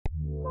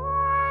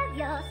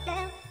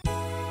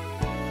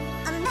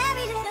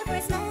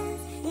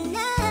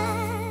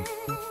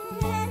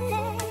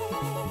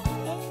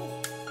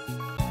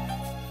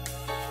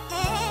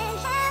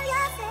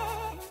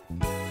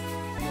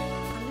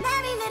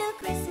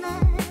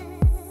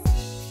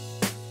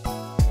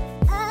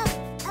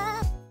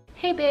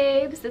Hey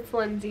babes, it's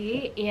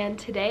Lindsay, and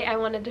today I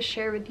wanted to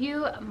share with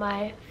you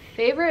my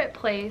favorite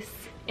place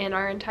in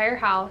our entire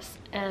house,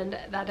 and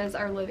that is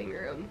our living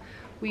room.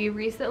 We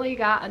recently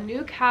got a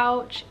new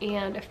couch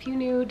and a few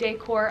new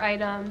decor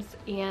items,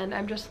 and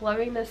I'm just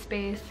loving this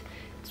space.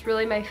 It's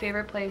really my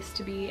favorite place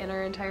to be in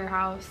our entire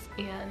house,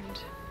 and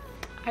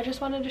I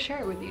just wanted to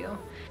share it with you.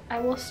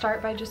 I will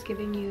start by just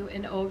giving you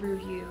an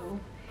overview.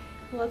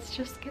 Let's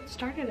just get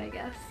started, I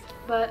guess.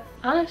 But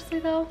honestly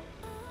though,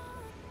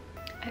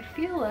 I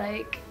feel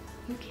like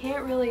you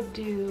can't really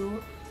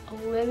do a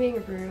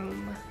living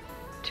room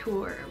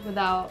tour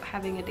without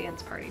having a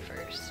dance party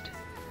first.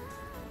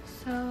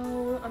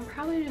 So I'm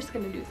probably just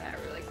gonna do that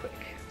really quick.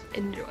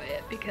 Enjoy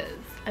it because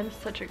I'm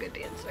such a good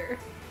dancer.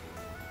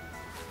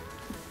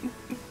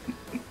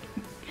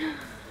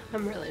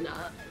 I'm really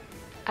not.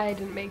 I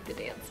didn't make the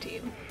dance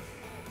team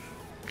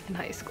in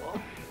high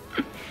school.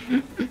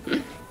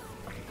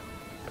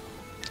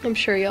 I'm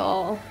sure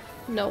y'all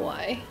know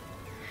why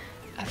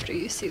after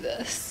you see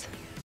this.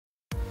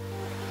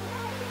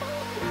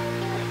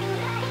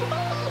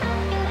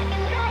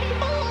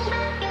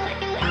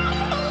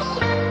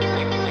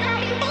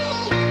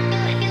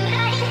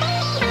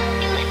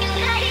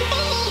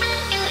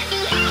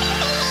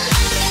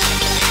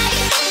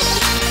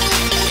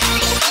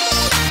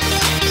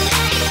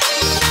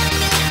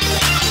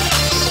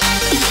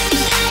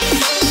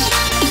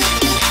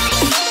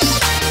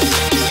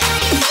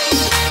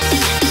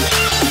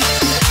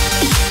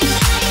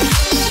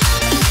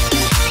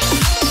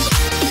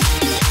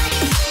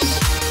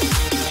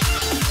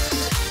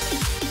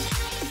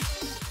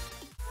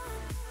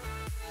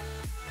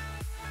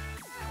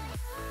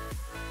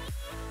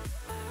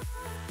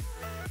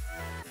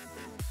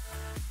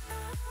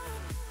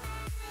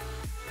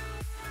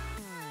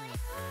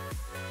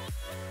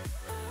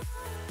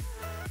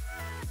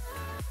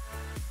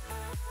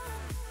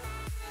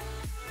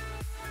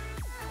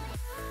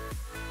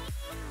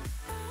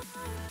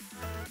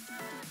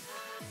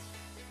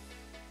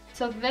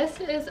 So this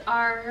is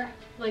our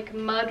like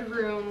mud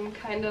room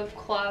kind of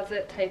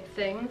closet type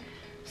thing.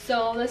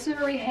 So this is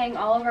where we hang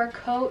all of our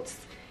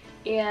coats,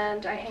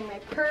 and I hang my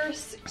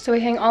purse. So we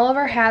hang all of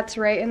our hats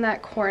right in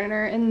that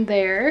corner in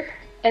there.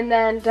 And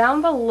then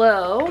down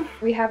below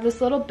we have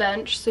this little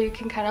bench so you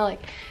can kind of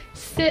like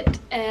sit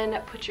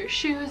and put your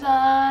shoes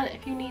on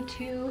if you need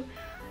to.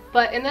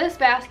 But in this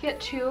basket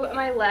to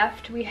my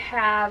left we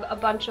have a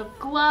bunch of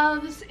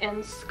gloves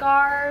and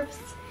scarves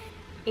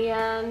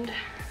and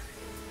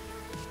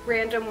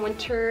random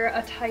winter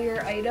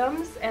attire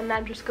items, and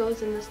that just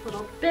goes in this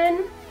little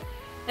bin.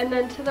 And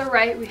then to the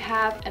right we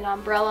have an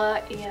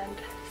umbrella and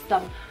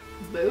some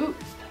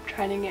boots. I'm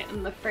trying to get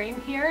in the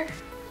frame here.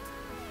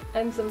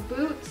 And some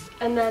boots.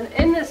 And then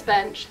in this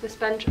bench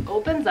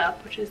opens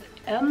up, which is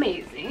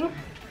amazing.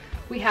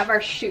 We have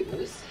our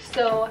shoes.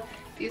 So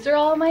these are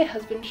all of my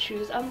husband's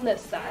shoes on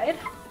this side,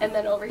 and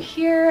then over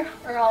here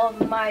are all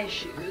of my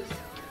shoes.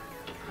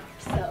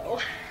 So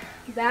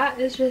that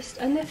is just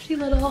a nifty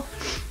little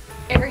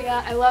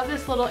area. I love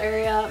this little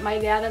area. My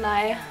dad and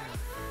I,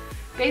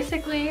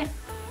 basically,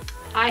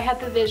 I had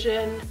the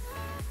vision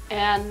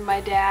and my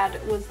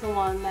dad was the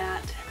one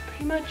that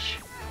pretty much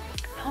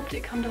helped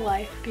it come to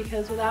life,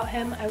 because without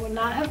him I would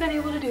not have been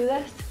able to do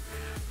this.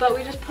 But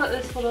we just put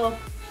this little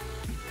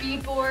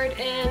beadboard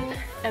in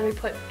and we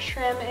put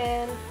trim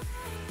in,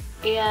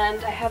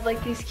 and I have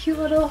like these cute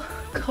little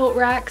coat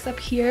racks up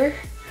here.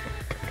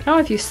 I don't know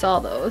if you saw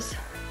those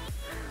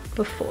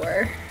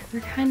before.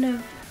 They're kind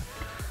of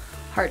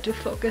hard to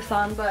focus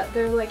on, but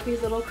they're like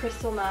these little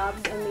crystal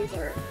knobs, and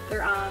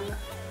they're on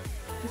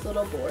these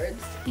little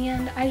boards,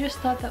 and I just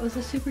thought that was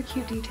a super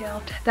cute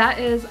detail. That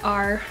is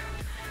our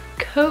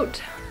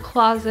coat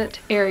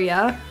closet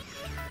area.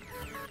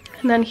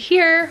 And then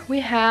here we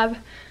have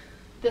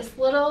this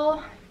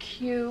little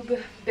cube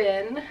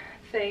bin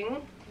thing.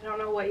 I don't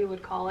know what you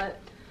would call it,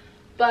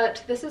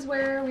 but this is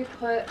where we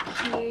put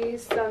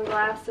keys,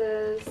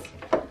 sunglasses,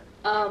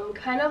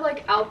 kind of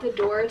like out the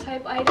door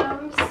type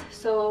items.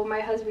 So my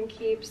husband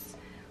keeps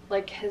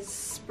like his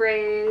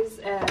sprays,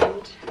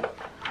 and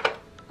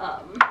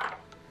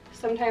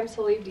sometimes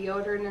he'll leave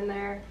deodorant in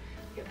there.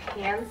 We have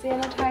hand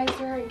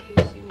sanitizer in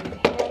case you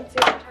need hand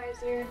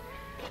sanitizer.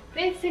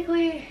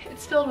 Basically,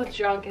 it's filled with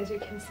junk. As you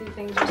can see,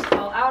 things just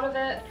fall out of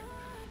it.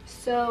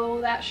 So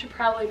that should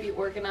probably be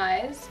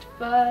organized,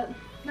 but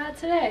not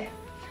today.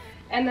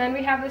 And then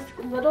we have this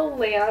little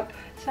lamp.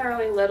 It's not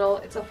really little,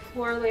 it's a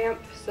floor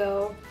lamp,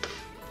 so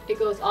it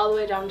goes all the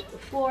way down to the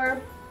floor.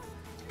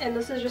 And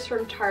this is just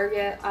from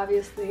Target.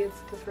 Obviously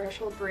it's the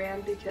Threshold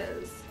brand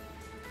because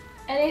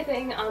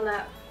anything on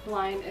that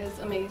line is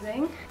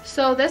amazing.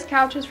 So this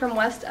couch is from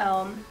West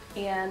Elm,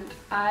 and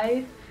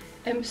I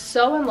am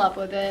so in love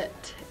with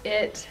it.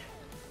 It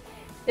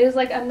is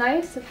like a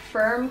nice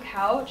firm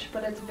couch,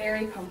 but it's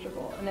very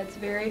comfortable and it's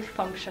very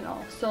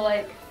functional. So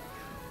like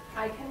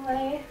I can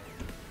lay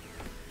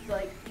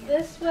like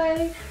this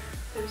way.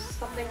 There's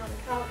something on the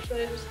couch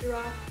that I just threw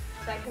off,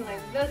 so I can lay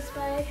this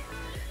way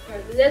or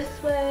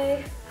this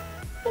way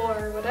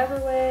or whatever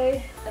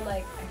way, and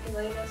like I can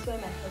lay this way,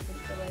 my husband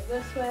can lay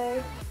this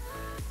way.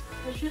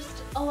 there's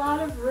just a lot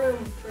of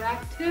room for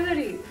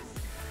activities.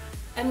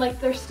 And like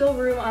there's still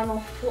room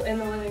in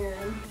the living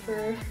room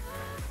for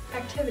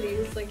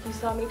activities, like you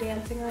saw me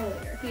dancing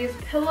earlier. These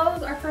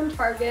pillows are from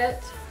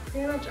Target.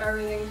 Pretty much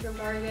everything's from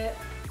Target.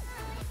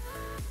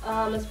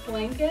 This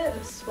blanket,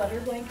 this sweater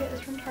blanket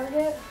is from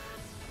Target.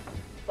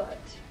 But,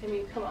 I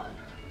mean, come on.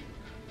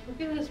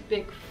 Look at this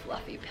big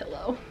fluffy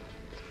pillow.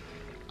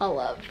 I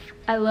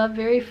love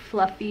very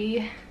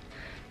fluffy,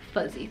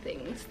 fuzzy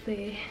things.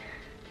 They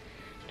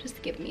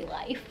just give me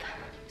life.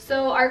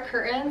 So our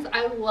curtains,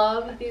 I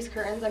love these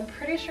curtains. I'm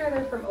pretty sure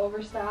they're from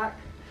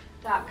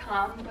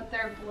Overstock.com, but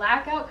they're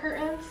blackout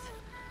curtains.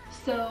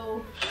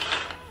 So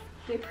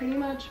they pretty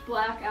much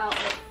black out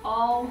like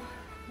all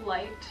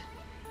light,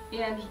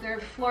 and they're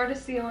floor to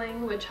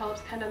ceiling, which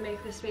helps kind of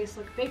make the space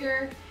look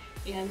bigger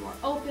and more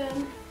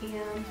open.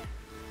 And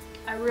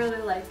I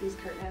really like these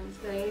curtains.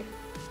 They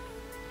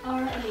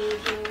are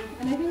amazing,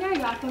 and I think I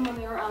got them when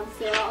they were on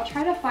sale. I'll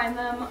try to find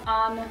them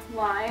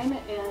online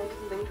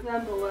and link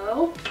them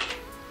below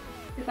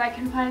if I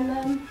can find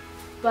them,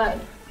 but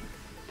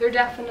they're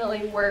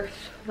definitely worth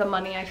the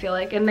money, I feel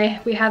like. And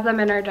we have them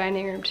in our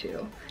dining room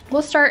too.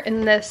 We'll start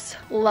in this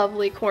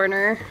lovely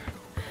corner.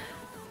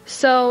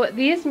 So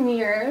these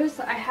mirrors,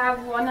 I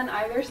have one on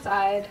either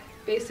side.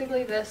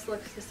 Basically this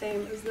looks the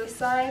same as this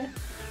side.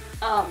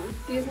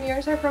 These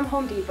mirrors are from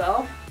Home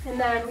Depot. And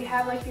then we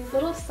have like these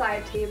little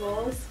side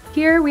tables.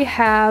 Here we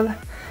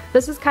have,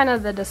 this is kind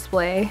of the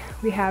display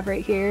we have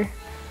right here.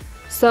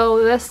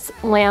 So this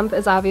lamp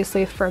is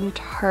obviously from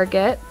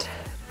Target.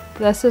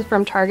 This is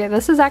from Target.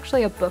 This is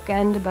actually a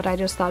bookend, but I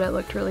just thought it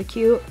looked really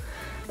cute.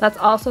 That's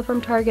also from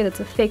Target.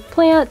 It's a fake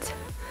plant.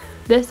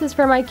 This is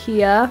from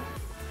IKEA.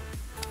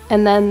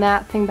 And then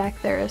that thing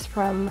back there is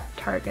from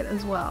Target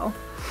as well.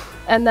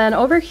 And then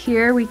over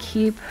here we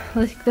keep,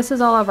 like, this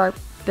is all of our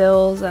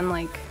bills and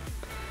like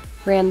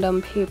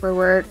random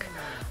paperwork.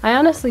 I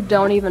honestly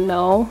don't even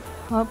know.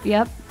 Oh,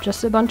 yep,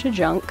 just a bunch of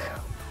junk.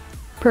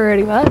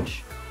 Pretty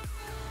much.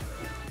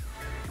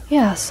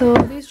 Yeah, so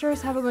these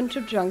drawers have a bunch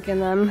of junk in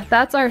them.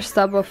 That's our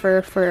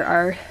subwoofer for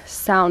our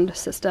sound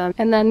system.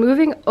 And then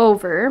moving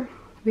over,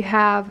 we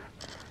have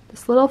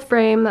this little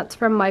frame that's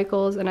from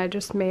Michaels, and I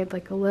just made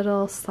like a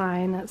little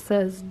sign that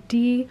says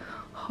D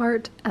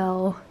Heart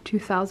L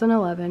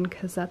 2011,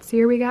 because that's the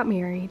year we got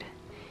married.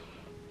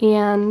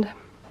 And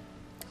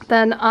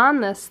then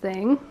on this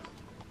thing,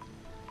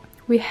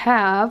 we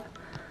have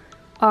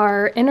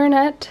our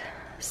internet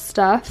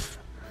stuff.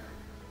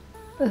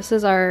 This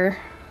is our,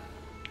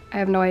 I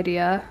have no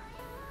idea,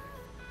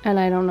 and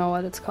I don't know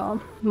what it's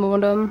called,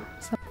 modem.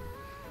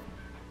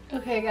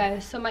 Okay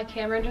guys, so my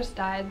camera just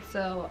died,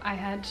 so I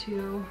had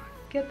to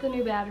get the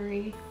new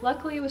battery.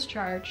 Luckily it was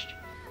charged,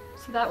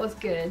 so that was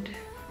good.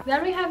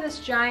 Then we have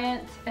this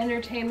giant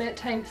entertainment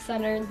type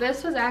center.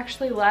 This was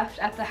actually left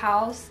at the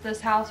house,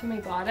 this house when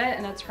we bought it,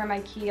 and it's from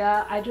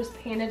IKEA. I just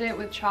painted it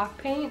with chalk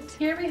paint.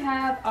 Here we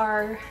have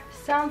our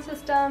sound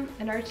system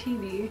and our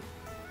TV.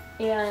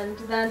 And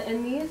then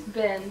in these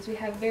bins we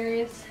have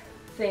various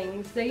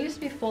things. They used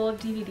to be full of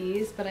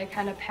DVDs, but I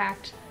kind of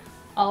packed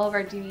all of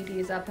our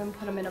DVDs up and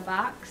put them in a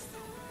box.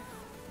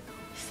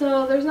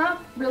 So there's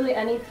not really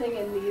anything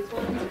in these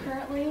ones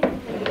currently,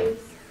 these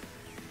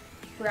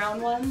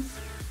brown ones.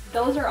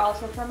 Those are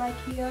also from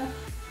IKEA.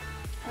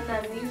 And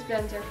then these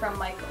bins are from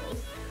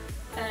Michaels.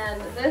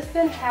 And this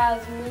bin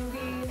has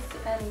movies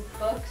and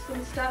books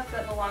and stuff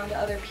that belong to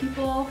other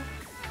people,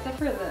 except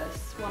for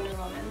this Wonder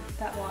Woman,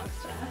 that belongs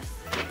to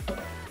us.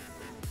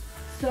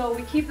 So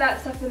we keep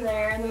that stuff in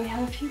there, and then we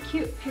have a few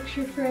cute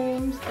picture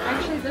frames.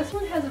 Actually, this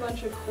one has a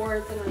bunch of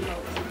cords and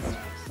remotes and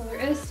stuff, so there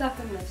is stuff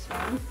in this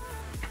one.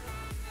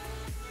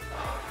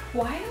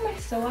 Why am I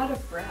so out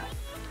of breath?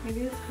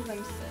 Maybe it's because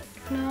I'm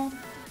sick. No,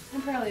 I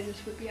probably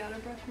just would be out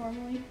of breath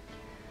normally.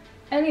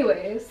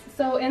 Anyways,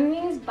 so in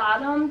these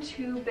bottom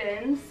two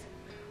bins,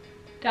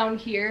 down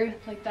here,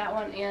 like that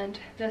one and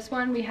this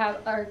one, we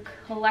have our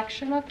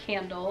collection of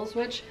candles,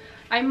 which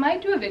I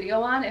might do a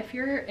video on if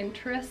you're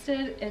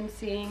interested in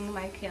seeing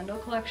my candle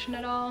collection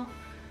at all.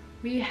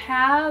 We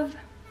have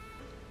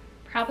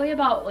probably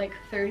about like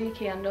 30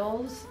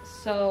 candles,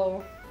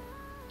 so,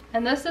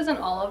 and this isn't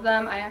all of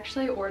them. I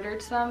actually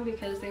ordered some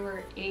because they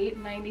were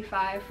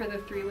 $8.95 for the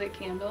 3-wick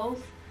candles.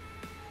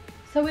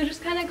 So we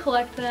just kind of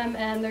collect them,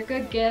 and they're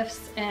good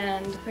gifts,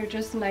 and they're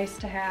just nice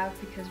to have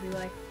because we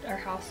like our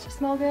house to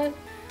smell good.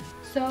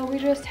 So we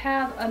just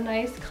have a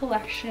nice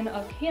collection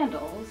of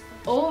candles.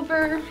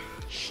 Over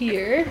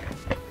here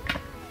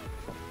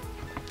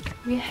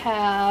we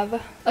have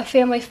a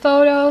family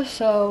photo.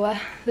 So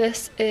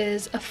this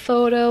is a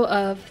photo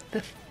of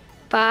the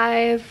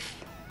 5,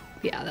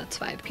 yeah, that's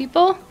 5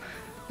 people,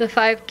 the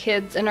 5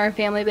 kids in our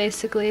family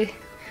basically.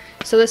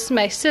 So this is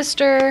my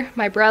sister,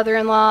 my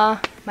brother-in-law,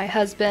 my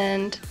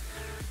husband,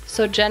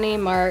 so Jenny,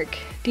 Mark,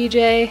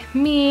 DJ,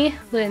 me,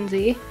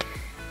 Lindsay,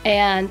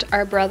 and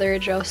our brother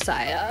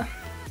Josiah.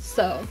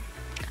 So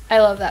I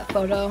love that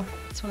photo.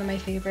 It's one of my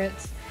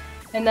favorites.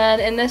 And then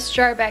in this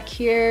jar back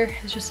here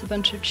is just a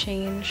bunch of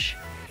change,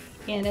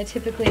 and I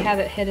typically have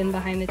it hidden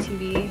behind the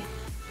TV.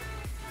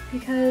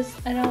 because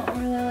I don't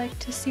really like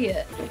to see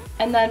it.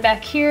 And then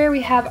back here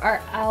we have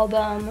our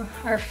album,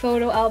 our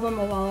photo album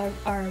of all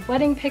of our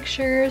wedding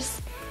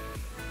pictures.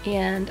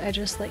 And I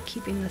just like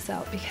keeping this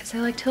out because I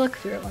like to look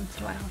through it once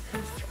in a while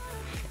because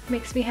it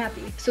makes me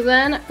happy. So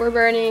then we're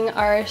burning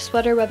our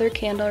sweater weather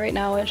candle right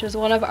now, which is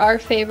one of our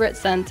favorite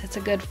scents. It's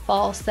a good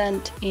fall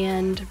scent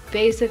and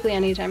basically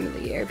any time of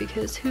the year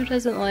because who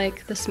doesn't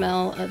like the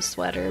smell of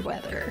sweater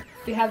weather?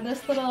 We have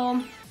this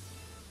little,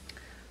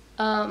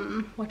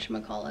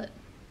 whatchamacallit,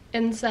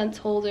 incense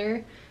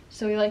holder.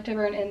 So we like to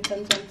burn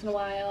incense once in a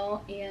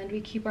while, and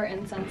we keep our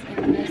incense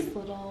in this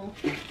little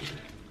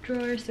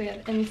drawer. So we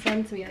have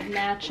incense, we have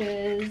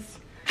matches,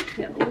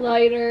 we have a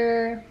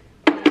lighter,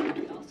 and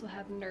we also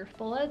have Nerf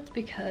bullets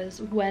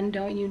because when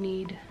don't you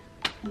need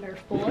Nerf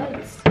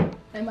bullets?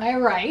 Am I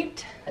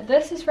right?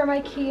 This is from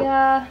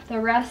IKEA. The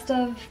rest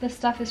of the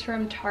stuff is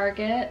from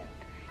Target.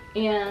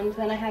 And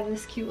then I have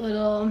this cute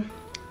little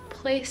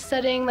place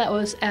setting that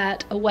was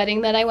at a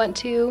wedding that I went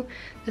to.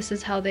 This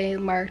is how they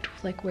marked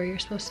like where you're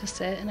supposed to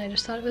sit, and I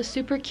just thought it was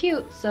super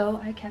cute,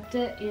 so I kept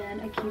it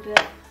and I keep it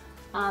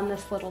on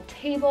this little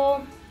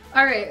table.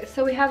 Alright,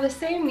 so we have the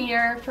same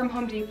mirror from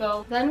Home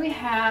Depot. Then we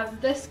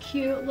have this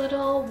cute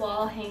little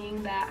wall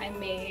hanging that I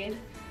made.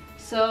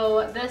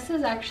 So this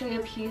is actually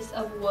a piece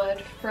of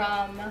wood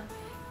from,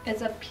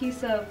 it's a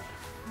piece of,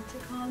 what's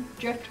it called?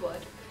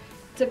 Driftwood.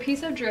 It's a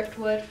piece of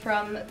driftwood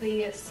from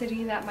the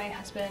city that my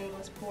husband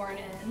was born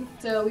in.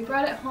 So we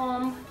brought it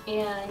home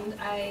and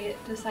I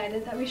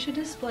decided that we should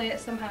display it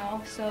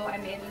somehow. So I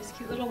made this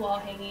cute little wall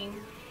hanging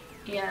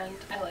and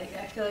I like it.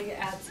 I feel like it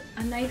adds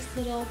a nice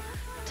little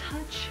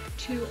touch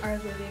to our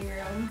living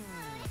room.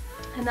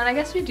 And then I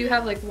guess we do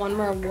have like one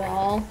more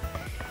wall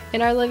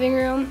in our living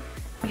room.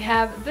 We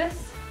have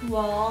this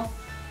wall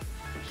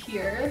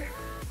here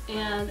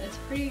and it's a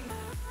pretty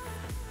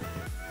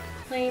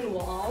plain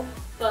wall,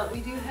 but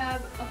we do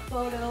have a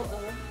photo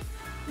of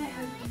my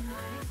husband and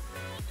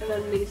I. And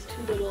then these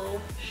two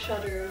little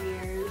shutter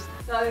mirrors.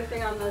 The other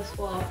thing on this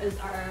wall is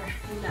our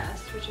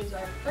Nest, which is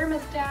our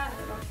thermostat. I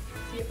don't know if you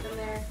can see it from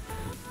there,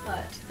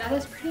 but that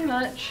is pretty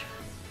much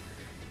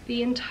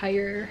the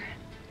entire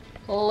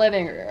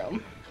living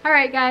room.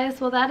 Alright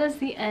guys, well that is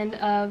the end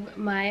of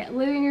my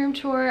living room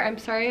tour. I'm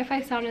sorry if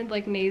I sounded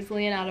like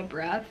nasally and out of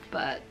breath,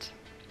 but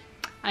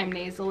I'm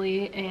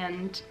nasally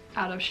and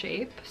out of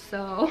shape,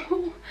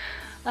 so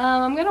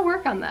I'm gonna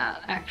work on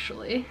that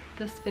actually.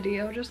 This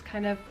video just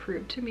kind of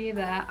proved to me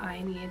that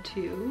I need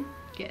to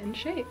get in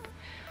shape.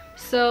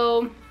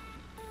 So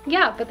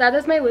yeah, but that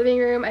is my living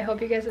room. I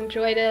hope you guys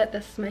enjoyed it.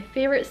 This is my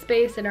favorite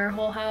space in our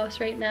whole house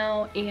right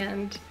now,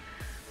 and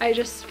I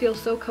just feel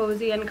so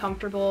cozy and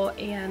comfortable,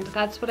 and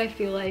that's what I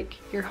feel like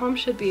your home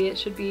should be. It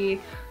should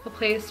be a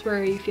place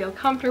where you feel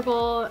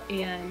comfortable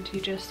and you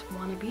just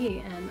want to be,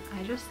 and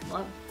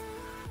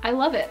I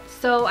love it.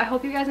 So I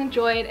hope you guys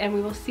enjoyed, and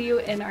we will see you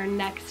in our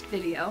next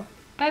video.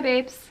 Bye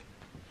babes!